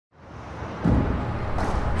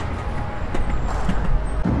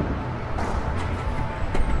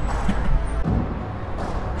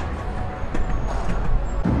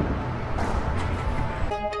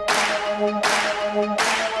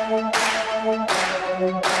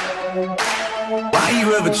Why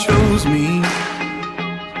you ever chose me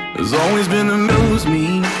has always been to lose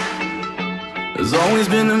me. Has always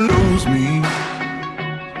been to lose me.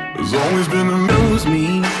 Has always been to lose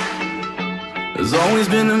me. Has always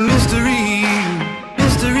been a mystery.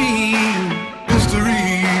 Mystery.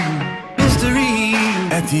 Mystery. Mystery.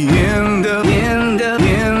 At the end of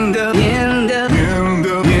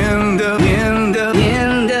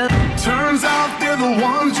turns out they're the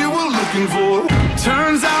ones you were looking for.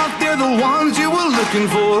 Turns out they're the ones you were looking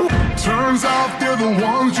for. Turns out they're the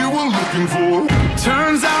ones you were looking for.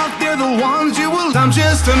 Turns out they're the ones you were. I'm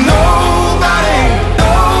just a nobody,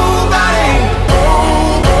 nobody,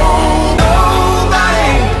 nobody.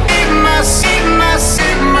 Eat my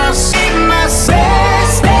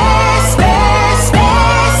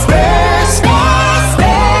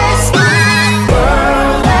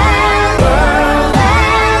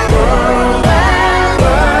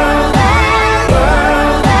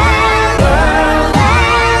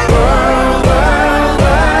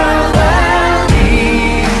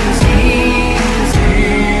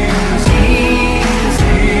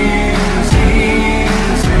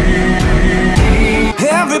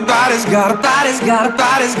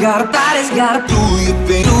Body's gotta do your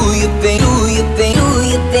thing, do your thing, do your thing, do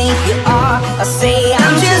you think you are? I say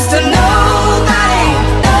I'm just a nobody.